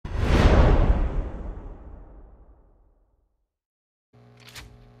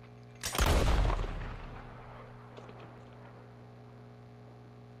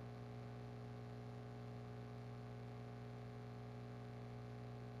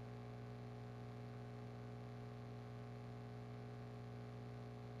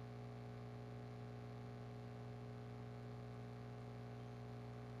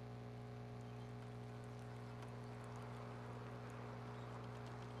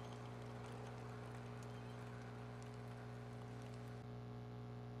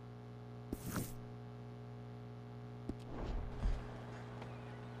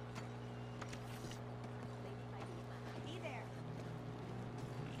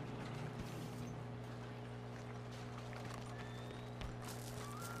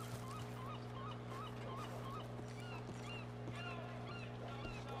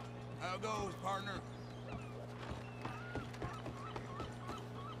How goes, partner?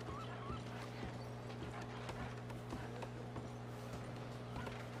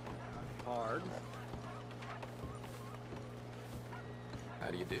 Hard.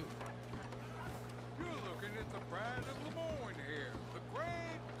 How do you do? You're looking at the pride of Lemoyne here, the great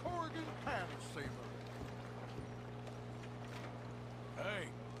Corrigan paddle saver. Hey,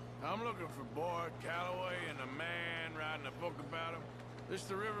 I'm looking for Boyd Calloway and the man writing a book about him. This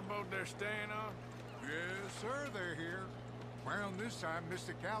the riverboat they're staying on? Yes, sir, they're here. Around this time,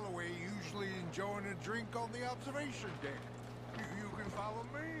 Mr. Calloway usually enjoying a drink on the observation deck. You can follow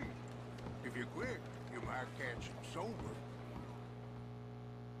me. If you're quick, you might catch him sober.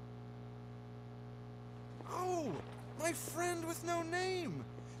 Oh, my friend with no name.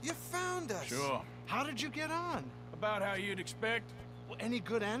 You found us. Sure. How did you get on? About how you'd expect. Well, any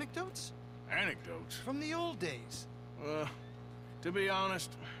good anecdotes? Anecdotes. From the old days? Well, to be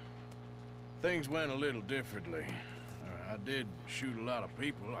honest, things went a little differently. I did shoot a lot of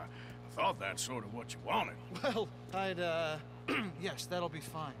people. I thought that's sort of what you wanted. Well, I'd, yes, that'll be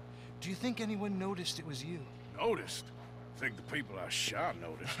fine. Do you think anyone noticed it was you? Noticed? I think the people I shot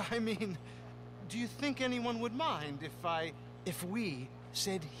noticed. I mean, do you think anyone would mind if we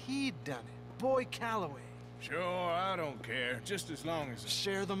said he'd done it? Boy Calloway. Sure, I don't care. Just as long as...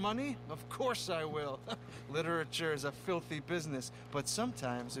 Share the money? Of course I will. Literature is a filthy business, but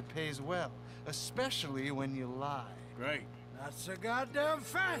sometimes it pays well. Especially when you lie. Great. Not so goddamn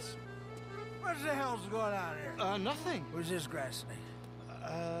fast. What the hell's going on here? Nothing. Who's this grass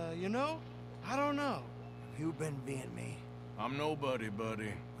snake? You know, I don't know. You been being me. I'm nobody,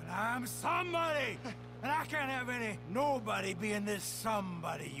 buddy. But I'm somebody! And I can't have any nobody being this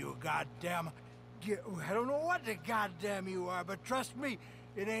somebody, you goddamn... I don't know what the goddamn you are, but trust me,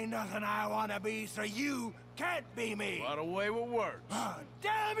 it ain't nothing I want to be, so you can't be me! What a way with words.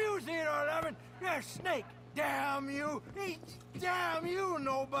 Damn you, Theodore Levin! You're a snake! Damn you! Damn you,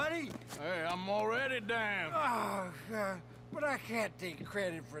 nobody! Hey, I'm already damned. Oh, but I can't take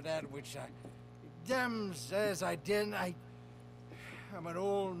credit for that which I... Them says I didn't, I'm an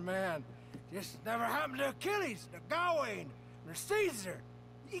old man. This never happened to Achilles, to Gawain, or Caesar.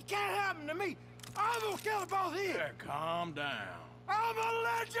 It can't happen to me. I'm gonna kill both of you! Yeah, calm down. I'm a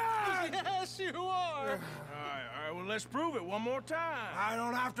legend! Yes, you are! All right, well, let's prove it one more time. I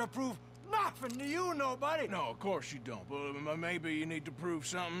don't have to prove nothing to you, nobody. No, of course you don't, but maybe you need to prove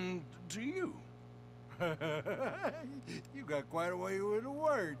something to you. You got quite a way with the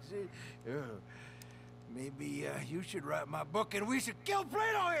words. Maybe you should write my book and we should kill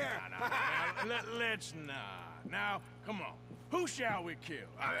Plato here! Let's not. Now, come on. Who shall we kill?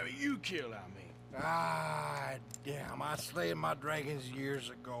 I mean, you kill, I mean. Ah, damn. I slayed my dragons years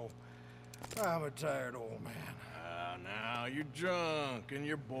ago. I'm a tired old man. Now, you're drunk and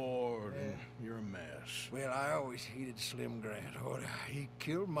you're bored and you're a mess. Well, I always hated Slim Grant. Oh, he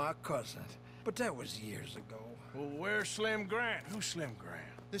killed my cousin. But that was years ago. Well, where's Slim Grant? Who's Slim Grant?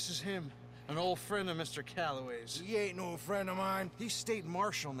 This is him, an old friend of Mr. Calloway's. He ain't no friend of mine. He's state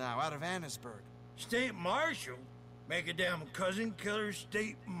marshal now, out of Annesburg. State marshal? Make a damn cousin killer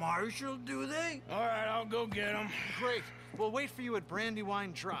state marshal, do they? All right, I'll go get him. Great. We'll wait for you at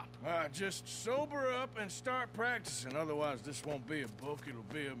Brandywine Drop. Just sober up and start practicing. Otherwise, this won't be a book. It'll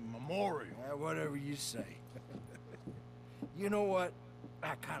be a memorial. Whatever you say. You know what?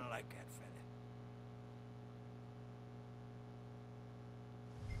 I kind of like that fella.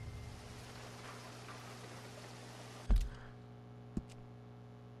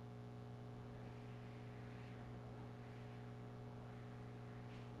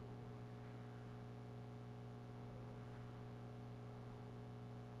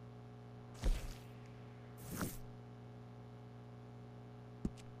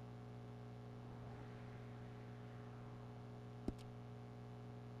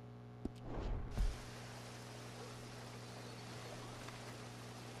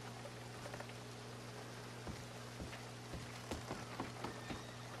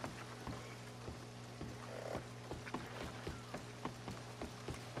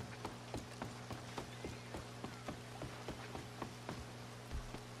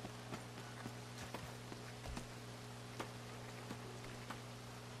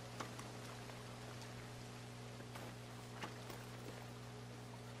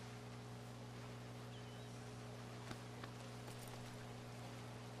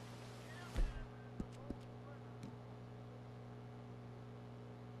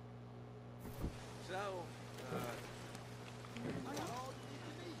 So,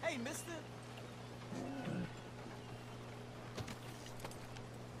 hey, mister.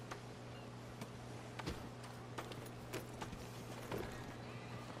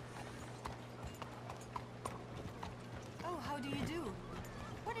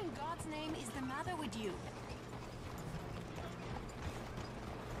 name is the matter with you?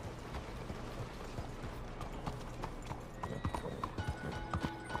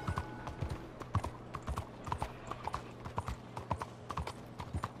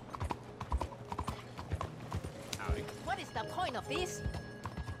 What is the point of this?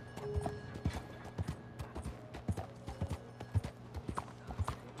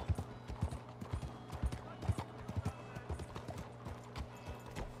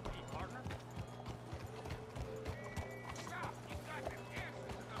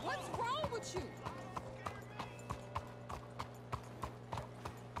 What's wrong with you?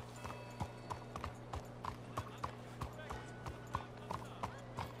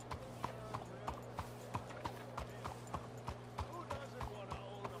 Who doesn't want to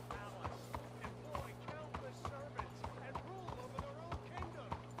own a palace, employ countless servants, and rule over their own kingdom?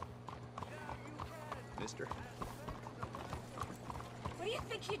 Now you can. Mister? What do you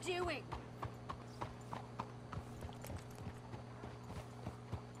think you're doing?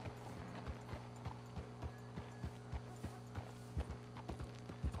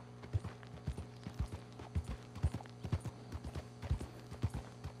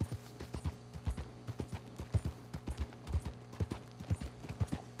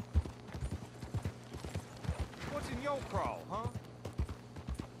 What's in your crawl, huh?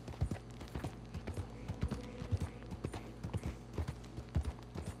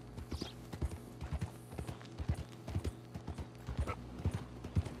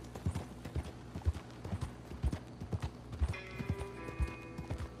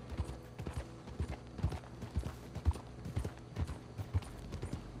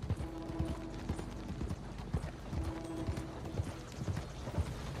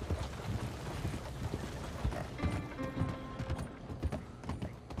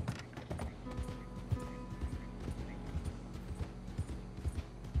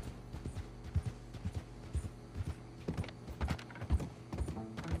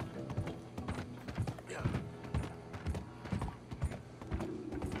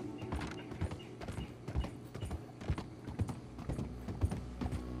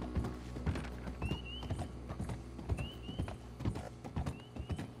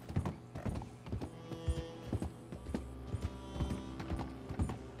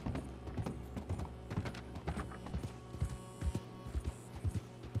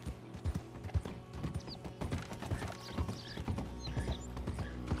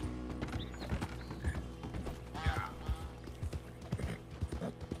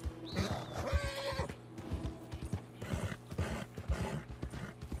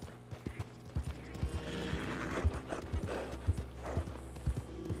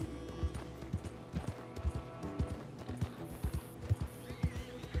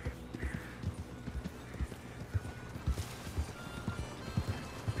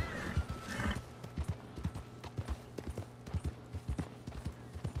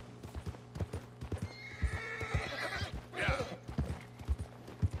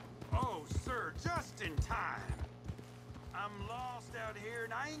 Oh, sir, just in time. I'm lost out here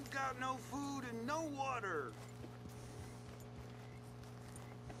and I ain't got no food and no water.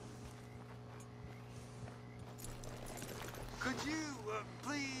 Could you,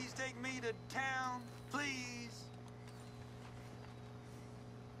 please take me to town, please?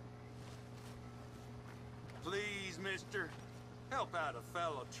 Please, mister, help out a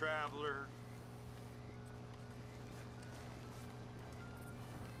fellow traveler.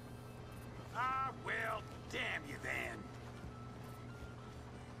 Ah, well, damn you then.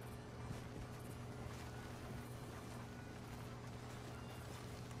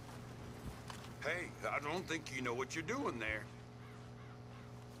 Hey, I don't think you know what you're doing there.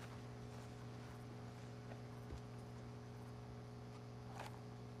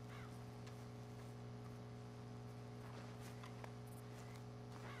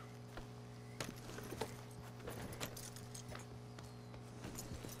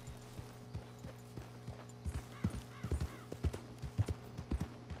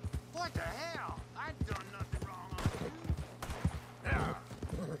 What the hell? I've done nothing wrong on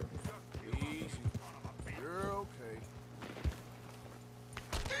you. Easy. You're okay.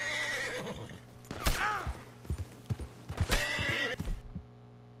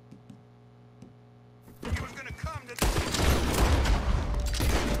 You was gonna come to...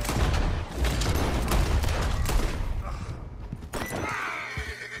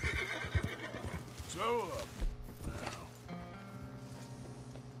 So, now.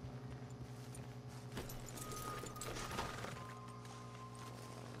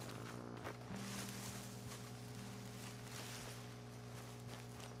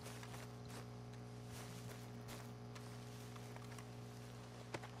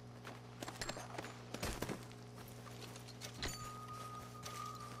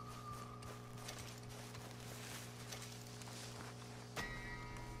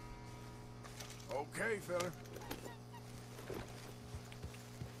 Okay, fella.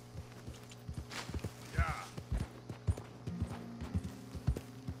 Yeah.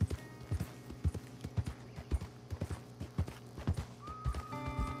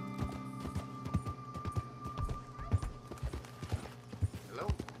 Hello?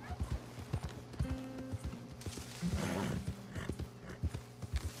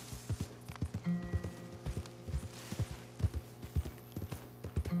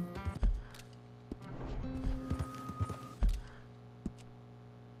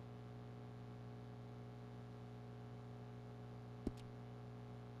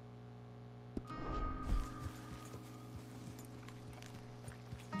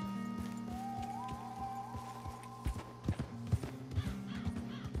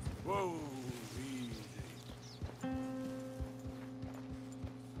 Whoa, easy.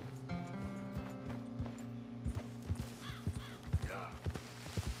 Yeah.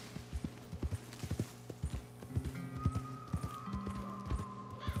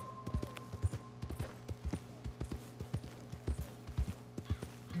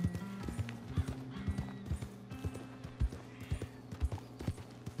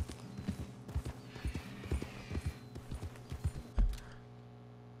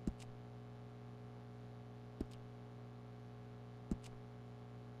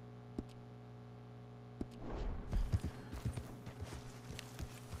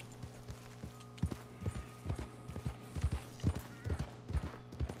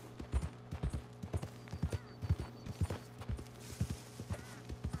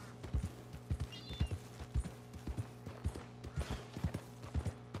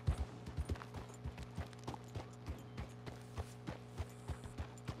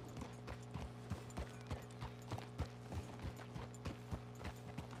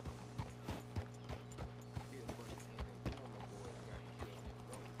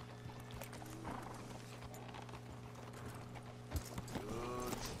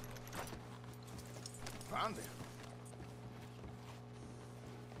 Found it.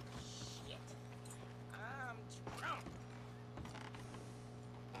 Shit. I'm drunk.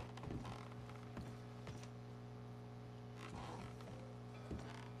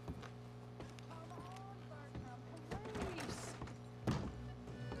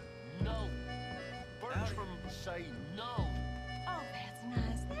 No. Bertram, say no. Oh, that's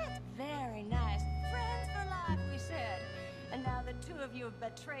nice. That's very nice. Friends for life, we said. And now the two of you have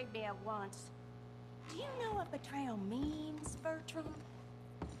betrayed me at once. Do you know what betrayal means, Bertram?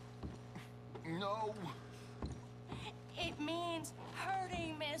 No. It means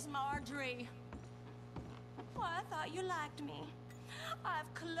hurting Miss Marjorie. Well, I thought you liked me.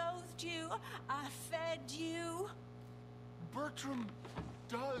 I've clothed you. I've fed you. Bertram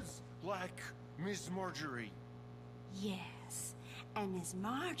does like Miss Marjorie. Yes, and Miss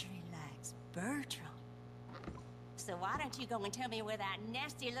Marjorie likes Bertram. So why don't you go and tell me where that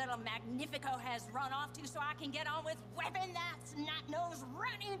nasty little Magnifico has run off to so I can get on with whipping that snot-nosed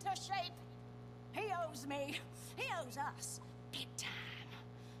rat into shape? He owes me. He owes us. Big time.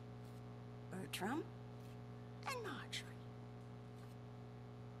 Bertram and Marjorie.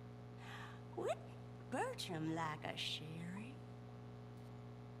 Would Bertram like a sherry?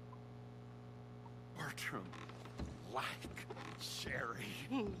 Bertram like sherry.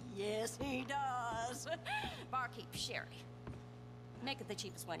 Yes, he does. Barkeep, sherry. Make it the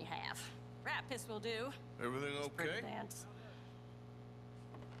cheapest one you have. Rat piss will do. Everything Pretty okay? dance.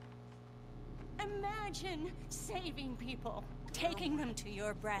 Imagine saving people, taking them to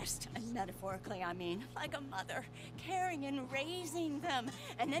your breast, and metaphorically, I mean, like a mother, caring and raising them,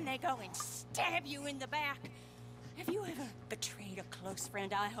 and then they go and stab you in the back. Have you ever betrayed a close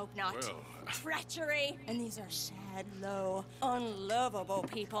friend? I hope not. Well... Treachery. And these are sad, low, unlovable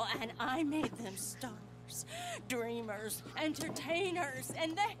people, and I made them stars, dreamers, entertainers,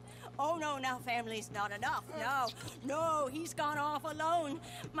 and they... Oh, no, now family's not enough. No, he's gone off alone.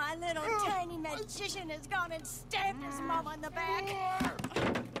 My little tiny magician has gone and stabbed his mama in the back.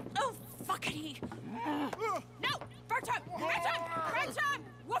 Oh, fuckity. No, Bertram!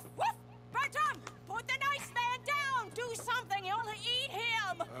 Woof, woof! Bertram, put the nice man down! Do something, you'll eat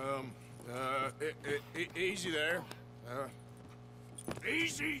him! Easy there.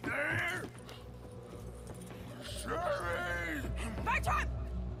 Easy there! Sherry! Bertram!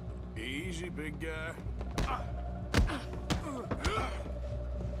 Easy, big guy.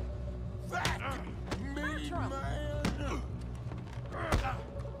 That mean man!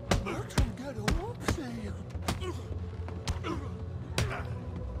 Bertram got a whoopsie.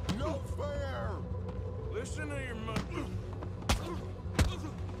 No fair! Listen to your mother.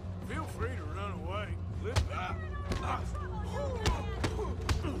 Feel free to run away. Listen.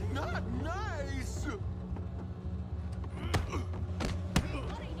 Not nice!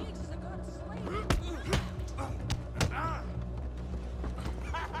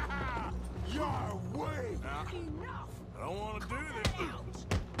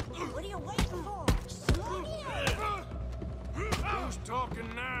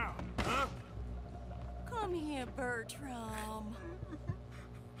 Come here, Bertram.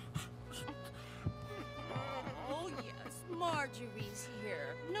 Oh, yes, Marjorie's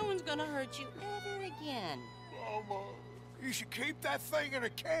here. No one's gonna hurt you ever again. Mama, you should keep that thing in a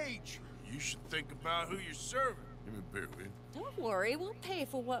cage. You should think about who you're serving. Give me a beer, will you? Don't worry, we'll pay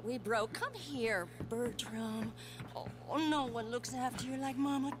for what we broke. Come here, Bertram. Oh, no one looks after you like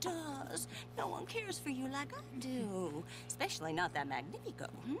Mama does. No one cares for you like I do. Especially not that Magnifico.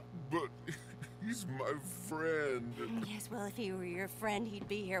 But he's my friend. Yes, well, if he were your friend, he'd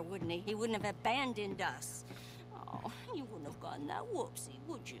be here, wouldn't he? He wouldn't have abandoned us. Oh, you wouldn't have gotten that whoopsie,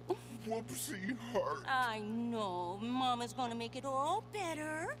 would you? Whoopsie heart. I know. Mama's gonna make it all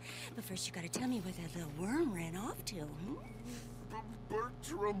better. But first, you gotta tell me where that little worm ran off to,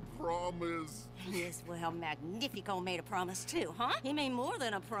 Bertram promised. Yes, well, Magnifico made a promise too, huh? He made more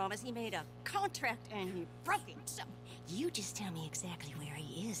than a promise. He made a contract and he broke it. So, you just tell me exactly where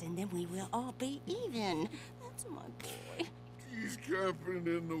he is and then we will all be even. That's my boy. He's camping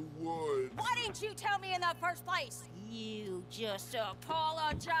in the woods. Why didn't you tell me in the first place? You just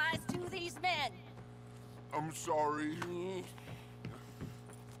apologize to these men. I'm sorry.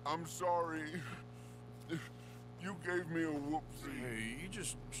 I'm sorry. You gave me a whoopsie. Hey, you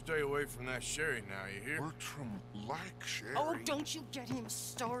just stay away from that sherry now, you hear? Bertram likes sherry. Oh, don't you get him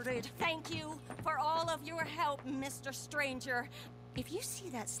started. Thank you for all of your help, Mr. Stranger. If you see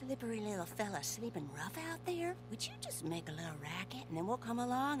that slippery little fella sleeping rough out there, would you just make a little racket and then we'll come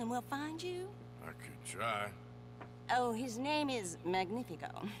along and we'll find you? I could try. Oh, his name is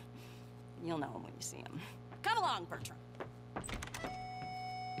Magnifico. You'll know him when you see him. Come along, Bertram.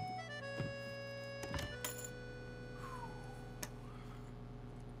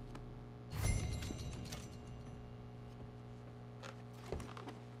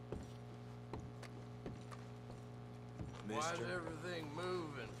 Why's everything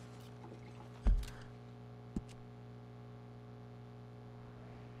moving?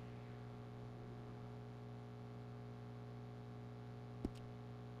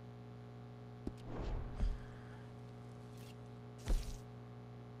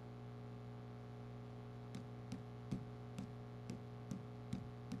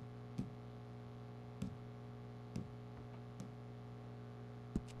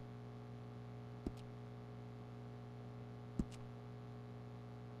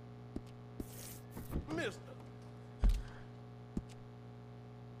 Mister.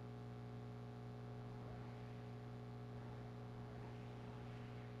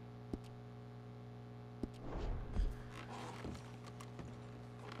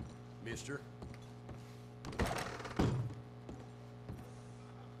 Mister.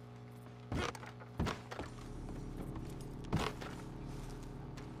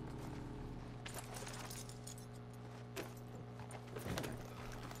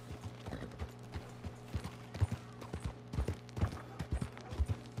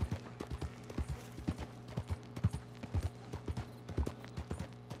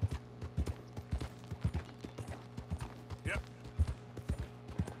 Yep.